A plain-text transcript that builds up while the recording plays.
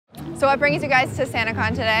So what brings you guys to Santacon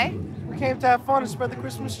today? We came to have fun and spread the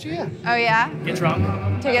Christmas cheer. Oh yeah? Get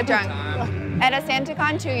drunk. To get drunk. At a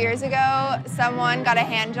Santacon 2 years ago, someone got a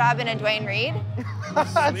hand job in a Dwayne Reed.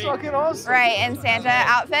 That's fucking awesome. Right, in Santa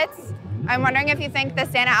outfits. I'm wondering if you think the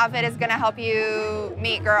Santa outfit is gonna help you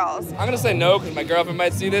meet girls. I'm gonna say no because my girlfriend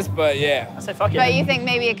might see this, but yeah. I say fuck yeah. But you think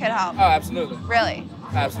maybe it could help? Oh, absolutely. Really?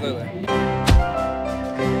 Absolutely.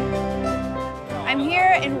 I'm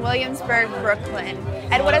here in Williamsburg, Brooklyn,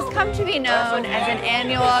 at what has come to be known as an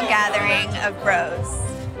annual gathering of bros,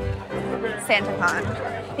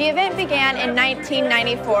 Santacon. The event began in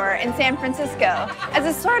 1994 in San Francisco as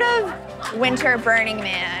a sort of winter Burning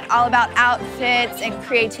Man, all about outfits and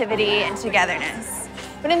creativity and togetherness.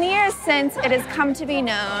 But in the years since, it has come to be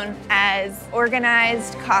known as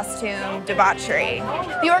organized costume debauchery.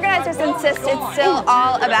 The organizers insist it's still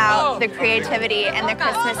all about the creativity and the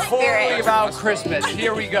Christmas spirit. Totally about Christmas.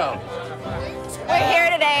 Here we go. We're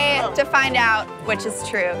here today to find out which is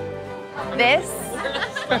true. This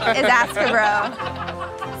is Ask a Bro,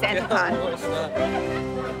 Santacon.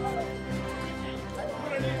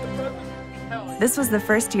 This was the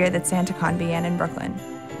first year that Santacon began in Brooklyn.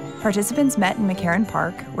 Participants met in McCarran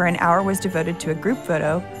Park, where an hour was devoted to a group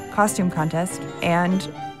photo, costume contest,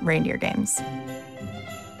 and reindeer games.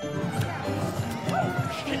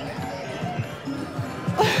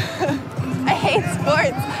 I hate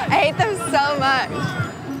sports. I hate them so much.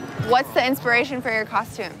 What's the inspiration for your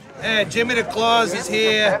costume? Jimmy the Claus is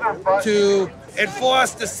here to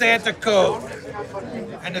enforce the Santa Code.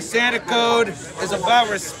 And the Santa Code is about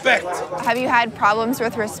respect. Have you had problems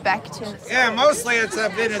with respect? Yeah, mostly it's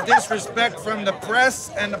been a disrespect from the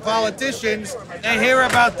press and the politicians. They hear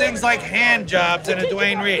about things like hand jobs in a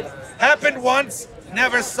Dwayne Reed. Happened once,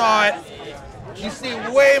 never saw it. You see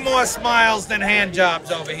way more smiles than hand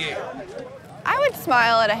jobs over here. I would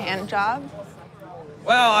smile at a hand job.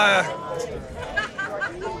 Well,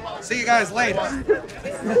 see you guys later.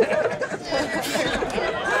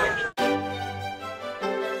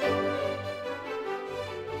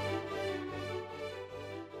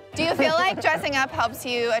 Do you feel like dressing up helps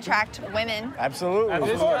you attract women? Absolutely.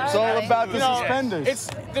 It's all about the suspenders. It's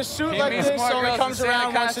the suit like this only comes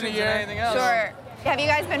around once in a year. Sure. Have you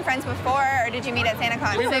guys been friends before, or did you meet at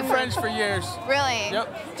Santacon? We've been friends for years. Really?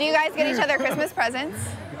 Yep. Do you guys get each other Christmas presents?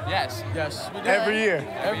 Yes. Yes. We do. Every year.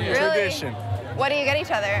 Every year. Really? Tradition. What do you get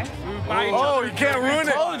each other? Oh, you can't ruin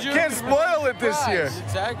it. You can't spoil it this year.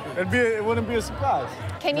 Exactly. It wouldn't be a surprise.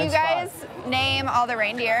 Can you guys name all the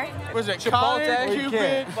reindeer? What is it? Chipotle? We Cupid?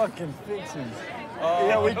 can't. Fucking pixies.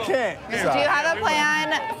 Yeah, we can't. Do you have a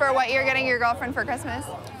plan for what you're getting your girlfriend for Christmas?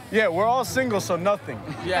 Yeah, we're all single, so nothing.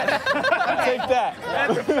 Yeah. Take that.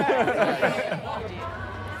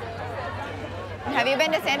 Have you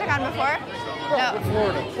been to Santacon before? No.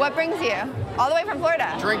 Florida. What brings you? All the way from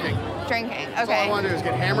Florida? Drinking. Drinking, That's all I okay. want to do is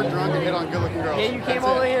get hammered, drunk, and hit on good-looking girls. Yeah, you came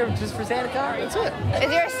over here just for Santacon? That's it.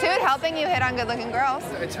 Is your suit helping you hit on good-looking girls?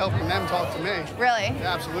 It's helping them talk to me. Really?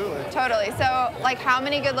 Yeah, absolutely. Totally. So, like, how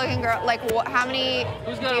many good-looking girls? Like, how many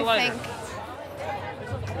Who's do got a you lighter? think?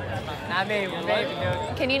 Not me.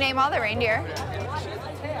 Can you name all the reindeer?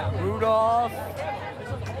 Rudolph.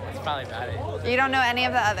 That's probably about it. You don't know any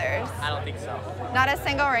of the others. I don't think so. Not a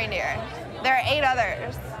single reindeer. There are 8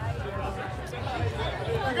 others.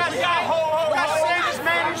 We got Santa's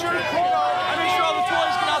manager. I make sure all the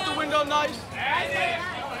toys get out the window nice.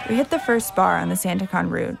 We hit the first bar on the Santacon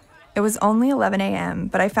route. It was only 11 a.m.,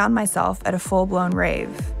 but I found myself at a full-blown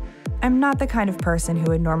rave. I'm not the kind of person who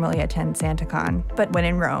would normally attend Santacon, but when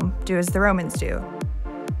in Rome, do as the Romans do.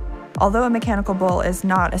 Although a mechanical bull is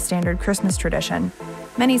not a standard Christmas tradition,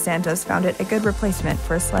 many Santas found it a good replacement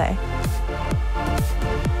for a sleigh.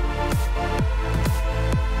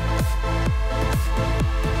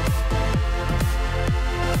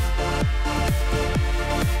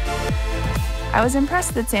 I was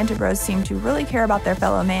impressed that Santa Bros seemed to really care about their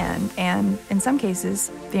fellow man and, in some cases,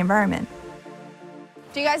 the environment.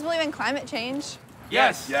 Do you guys believe in climate change?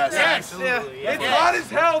 Yes. Yes. Absolutely. It's hot as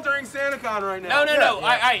hell during SantaCon right now. No.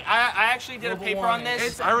 I actually did a paper on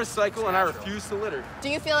this. I recycle and I refuse to litter. Do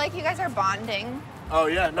you feel like you guys are bonding? Oh,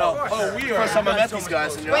 yeah, no. Oh, we are. First time I met these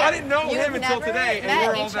guys. And Wait, I didn't know you've him until never today, and met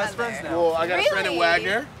we're all each best other. friends now. Well, I got a friend in Really?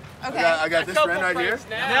 Wagner. Okay. I got this friend right here.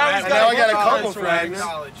 Now he's And now I got a couple college friends.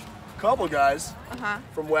 college. Couple guys Uh-huh.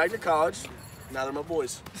 from Wagner College. Now they're my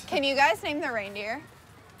boys. Can you guys name the reindeer?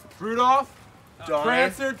 Rudolph, Donner.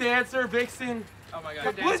 Prancer, Dancer, Vixen. Oh my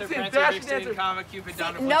God. Blitzen, Prancer, Dash, Vixen, Dancer. Comet, Cupid,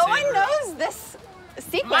 Donner, No Blitzen. one knows this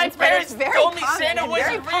sequence, My but parents it's very told me common Santa and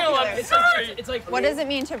wasn't very real. popular. I'm sorry. It's like, What does it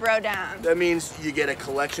mean to bro down? That means you get a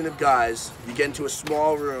collection of guys, you get into a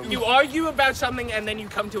small room. you argue about something and then you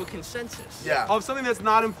come to a consensus. Yeah. Of something that's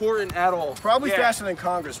not important at all. Probably Yeah. faster than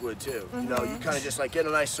Congress would, too. You know, you kind of just like get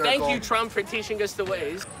in a nice circle. Thank you, Trump, for teaching us the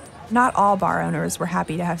ways. Not all bar owners were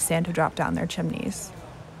happy to have Santa drop down their chimneys.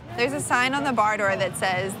 There's a sign on the bar door that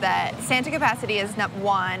says that Santa capacity is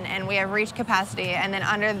 1 and we have reached capacity, and then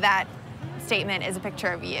under that statement is a picture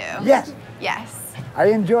of you. Yes, Yes. I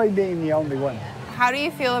enjoy being the only one. How do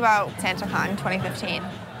you feel about Santacon 2015?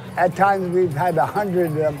 At times we've had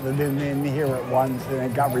 100 of them in here at once, and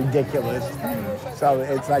it got ridiculous. So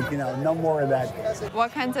it's like, you know, no more of that.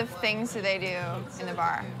 What kinds of things do they do in the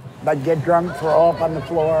bar? But get drunk, throw up on the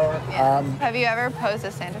floor. Yeah. Have you ever posed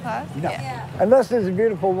as Santa Claus? No. Yeah. Unless there's a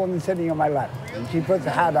beautiful woman sitting on my lap, and she puts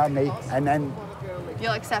a hat on me, and then,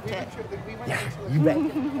 You'll accept it. yeah, you bet.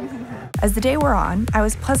 As the day wore on, I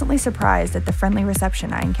was pleasantly surprised at the friendly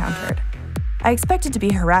reception I encountered. I expected to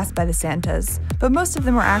be harassed by the Santas, but most of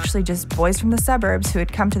them were actually just boys from the suburbs who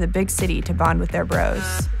had come to the big city to bond with their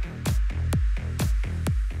bros.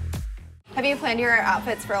 Have you planned your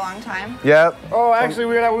outfits for a long time? Yep. Oh, actually,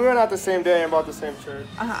 we went out the same day and bought the same shirt.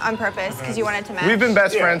 On purpose, because you wanted to match? We've been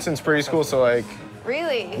best friends since preschool, so like,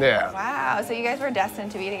 Really? Yeah. Wow, so you guys were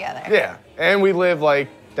destined to be together. yeah. And we live like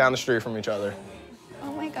down the street from each other.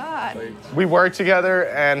 Oh my God. We work together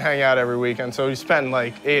and hang out every weekend, so we spend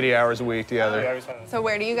like 80 hours a week together. So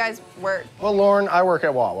where do you guys work? Well, Lauren, I work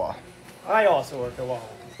at Wawa. I also work at Walgreen.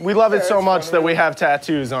 We love it so much that we have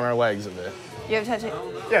tattoos on our legs of it. You have tattoo?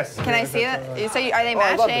 Yes. Can I see it? You say, are they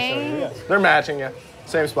I'd love to show matching? you, yes. They're matching, yeah.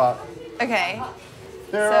 Same spot. Okay.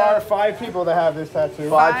 There So- are 5 people that have this tattoo.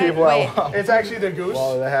 Five people wait. at Wawa. It's actually the goose.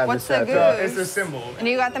 Well, they have What's this the tattoo. goose? It's the symbol. And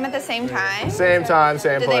you got them at the same time? Same time,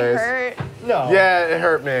 same Did place. they hurt? No. Yeah, it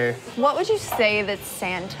hurt me. What would you say that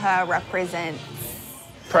Santa represents?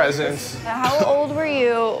 Presents. How old were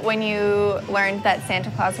you when you learned that Santa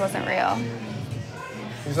Claus wasn't real?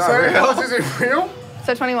 He's not Santa real. Claus isn't real?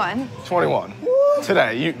 So 21. 21.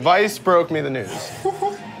 Today. Vice broke me the news.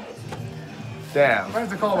 Damn. I have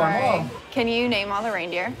to call my Sorry. mom. Can you name all the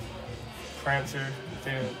reindeer? Prancer,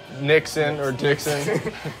 dude. Nixon or Dixon.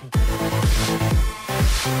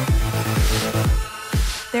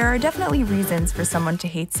 There are definitely reasons for someone to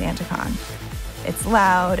hate Santacon. It's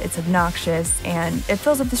loud, it's obnoxious, and it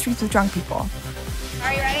fills up the streets with drunk people.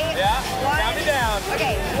 Are you ready? Yeah, count me down.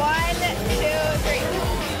 Okay, 1, 2,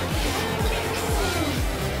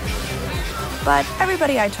 3. But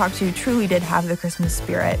everybody I talked to truly did have the Christmas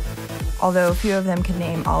spirit, although few of them could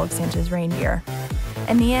name all of Santa's reindeer.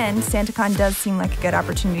 In the end, Santacon does seem like a good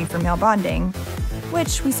opportunity for male bonding,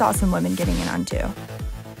 which we saw some women getting in on too.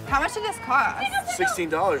 How much did this cost? $16,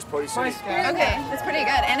 Party City. Okay, that's pretty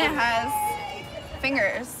good. And it has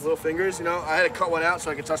fingers. Little fingers, you know. I had to cut one out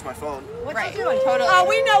so I could touch my phone. What you doing? Totally. Oh,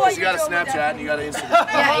 we know what You you're got a doing. Snapchat and you got an Instagram.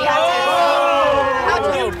 Yeah, you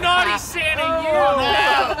got to. You naughty Santa, you!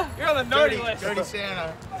 You're on the naughty list. Dirty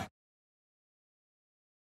Santa.